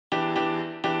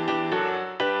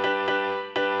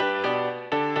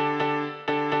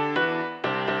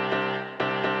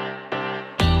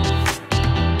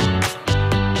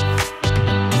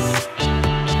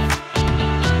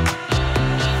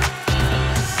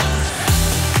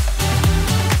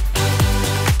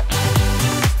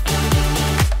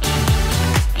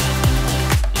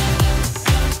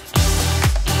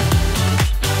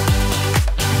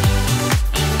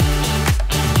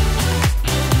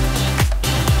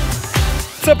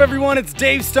What's up everyone, it's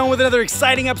Dave Stone with another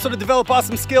exciting episode of Develop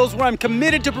Awesome Skills, where I'm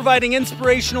committed to providing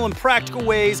inspirational and practical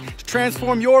ways to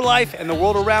transform your life and the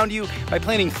world around you by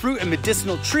planting fruit and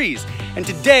medicinal trees. And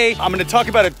today I'm going to talk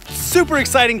about a super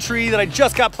exciting tree that I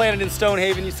just got planted in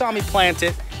Stonehaven. You saw me plant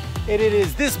it. It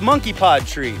is this monkey pod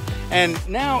tree. And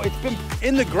now it's been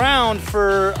in the ground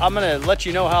for, I'm gonna let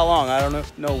you know how long. I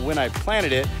don't know when I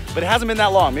planted it, but it hasn't been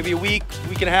that long. Maybe a week,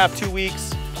 week and a half, 2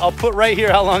 weeks. I'll put right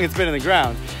here how long it's been in the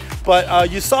ground. But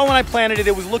you saw when I planted it,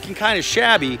 it was looking kind of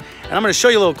shabby. And I'm gonna show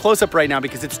you a little close up right now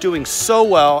because it's doing so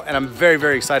well, and I'm very,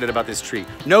 very excited about this tree.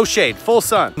 No shade, full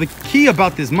sun. The key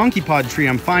about this monkey pod tree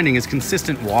I'm finding is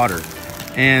consistent water.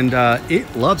 And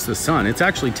it loves the sun. It's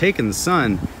actually taken the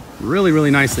sun really, really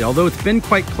nicely. Although it's been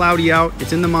quite cloudy out,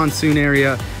 it's in the monsoon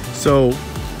area, so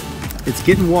it's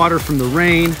getting water from the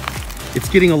rain. It's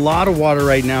getting a lot of water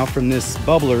right now from this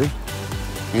bubbler,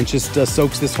 and it just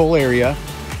soaks this whole area.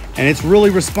 And it's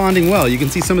really responding well. You can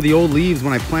see some of the old leaves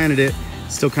when I planted it,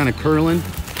 still kind of curling.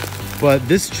 But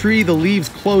this tree, the leaves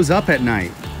close up at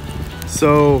night.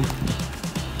 So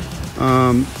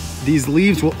these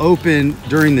leaves will open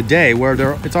during the day where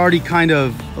it's already kind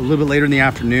of a little bit later in the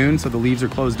afternoon, so the leaves are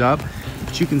closed up.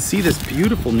 But you can see this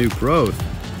beautiful new growth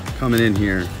coming in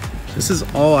here. This is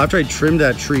all, after I trimmed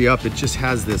that tree up, it just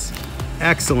has this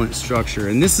excellent structure.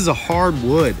 And this is a hard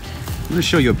wood. I'm gonna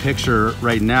show you a picture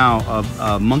right now of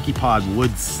a monkey pod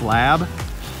wood slab.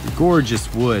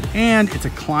 Gorgeous wood, and it's a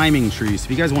climbing tree. So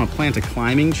if you guys wanna plant a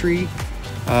climbing tree,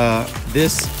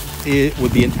 it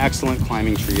would be an excellent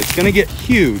climbing tree. It's gonna get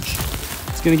huge,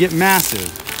 it's gonna get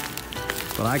massive,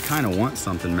 but I kind of want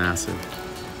something massive.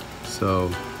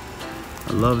 So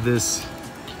I love this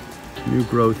new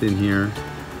growth in here,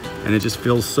 and it just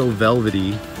feels so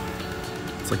velvety.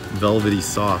 It's like velvety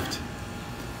soft.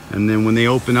 And then when they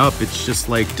open up, it's just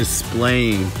like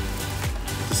displaying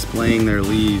their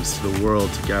leaves to the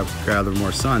world to gather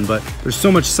more sun. But there's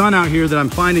so much sun out here that I'm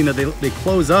finding that they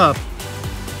close up.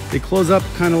 They close up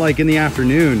kind of like in the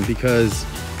afternoon because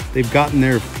they've gotten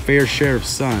their fair share of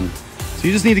sun. So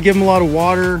you just need to give them a lot of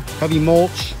water, heavy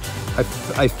mulch.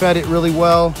 I fed it really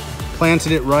well,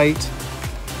 planted it right,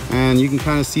 and you can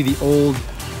kind of see the old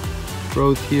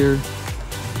growth here,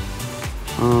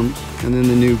 and then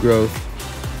the new growth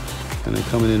kind of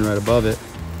coming in right above it.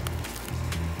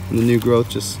 And the new growth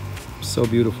just so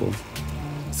beautiful.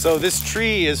 So this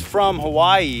tree is from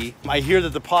Hawaii. I hear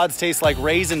that the pods taste like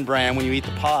Raisin Bran when you eat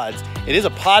the pods. It is a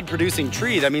pod producing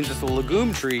tree. That means it's a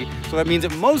legume tree. So that means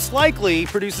it most likely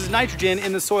produces nitrogen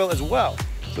in the soil as well.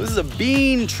 So this is a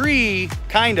bean tree,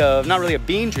 kind of, not really a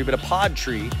bean tree, but a pod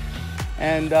tree.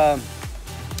 And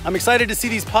I'm excited to see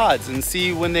these pods and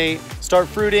see when they start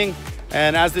fruiting.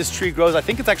 And as this tree grows, I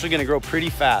think it's actually gonna grow pretty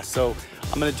fast. So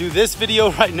I'm gonna do this video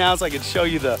right now so I can show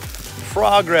you the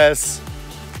progress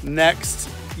next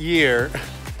year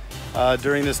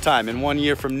during this time. In 1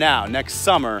 year from now, next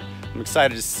summer, I'm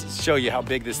excited to show you how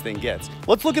big this thing gets.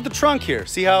 Let's look at the trunk here,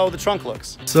 see how the trunk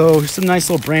looks. So here's some nice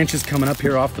little branches coming up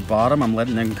here off the bottom. I'm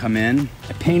letting them come in.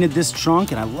 I painted this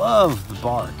trunk and I love the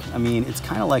bark. I mean, it's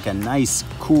kind of like a nice,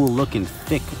 cool looking,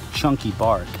 thick, chunky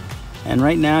bark. And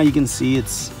right now you can see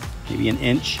it's maybe 1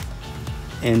 inch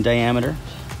in diameter.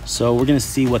 So we're gonna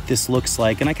see what this looks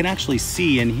like. And I can actually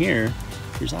see in here,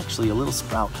 there's actually a little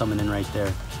sprout coming in right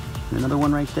there. And another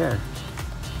one right there.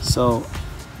 So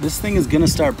this thing is gonna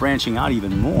start branching out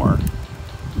even more.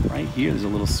 Right here, there's a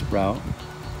little sprout.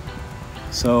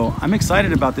 So I'm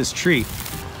excited about this tree.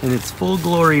 In its full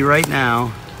glory right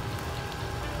now.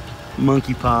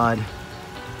 Monkey pod.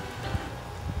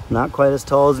 Not quite as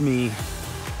tall as me,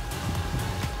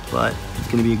 but it's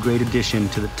gonna be a great addition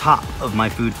to the top of my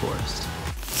food forest.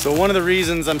 So one of the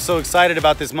reasons I'm so excited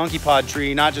about this monkey pod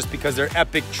tree, not just because they're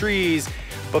epic trees,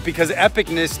 but because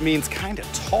epicness means kind of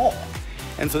tall.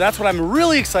 And so that's what I'm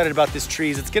really excited about this tree,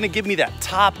 is it's gonna give me that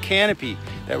top canopy,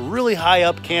 that really high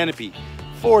up canopy,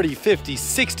 40, 50,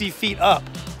 60 feet up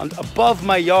above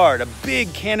my yard, a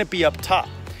big canopy up top.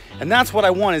 And that's what I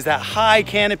want, is that high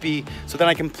canopy, so that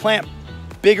I can plant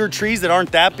bigger trees that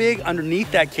aren't that big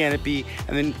underneath that canopy,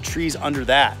 and then trees under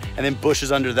that, and then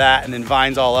bushes under that, and then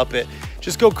vines all up it.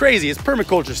 Just go crazy. It's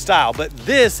permaculture style, but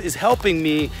this is helping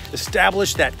me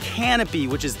establish that canopy,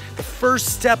 which is the first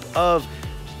step of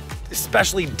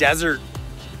especially desert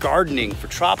gardening for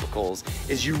tropicals,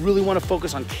 is you really want to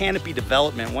focus on canopy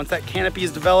development. Once that canopy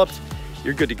is developed,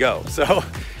 you're good to go. So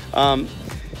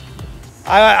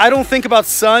I don't think about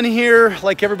sun here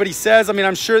like everybody says. I mean,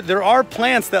 I'm sure there are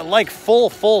plants that like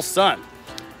full sun.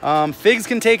 Figs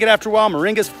can take it after a while.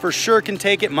 Moringas for sure can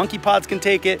take it. Monkey pods can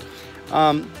take it.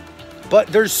 But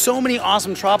there's so many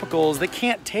awesome tropicals that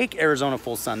can't take Arizona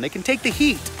full sun. They can take the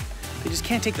heat, they just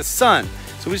can't take the sun.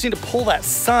 So we just need to pull that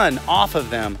sun off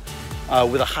of them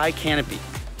with a high canopy.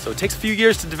 So it takes a few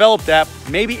years to develop that,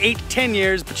 maybe 8 to 10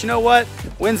 years, but you know what?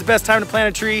 When's the best time to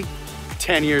plant a tree?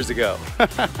 10 years ago.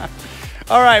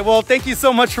 All right, well, thank you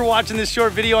so much for watching this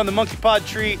short video on the monkey pod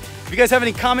tree. If you guys have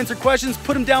any comments or questions,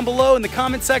 put them down below in the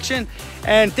comment section.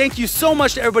 And thank you so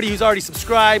much to everybody who's already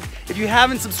subscribed. If you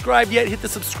haven't subscribed yet, hit the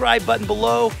subscribe button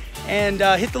below and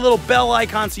hit the little bell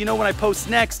icon so you know when I post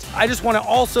next. I just want to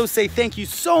also say thank you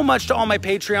so much to all my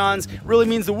Patreons. It really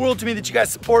means the world to me that you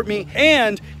guys support me,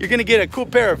 and you're gonna get a cool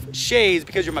pair of shades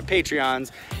because you're my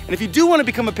Patreons. And if you do want to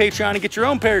become a Patreon and get your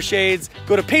own pair of shades,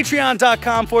 go to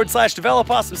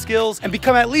patreon.com/developawesomeskills and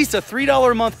become at least a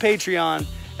 $3 a month Patreon.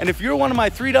 And if you're one of my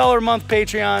 $3 a month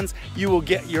Patreons, you will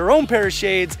get your own pair of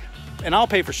shades and I'll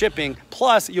pay for shipping.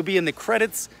 Plus, you'll be in the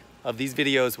credits of these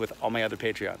videos with all my other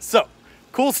Patreons. So,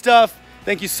 cool stuff.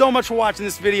 Thank you so much for watching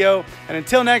this video. And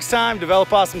until next time,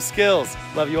 develop awesome skills.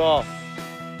 Love you all.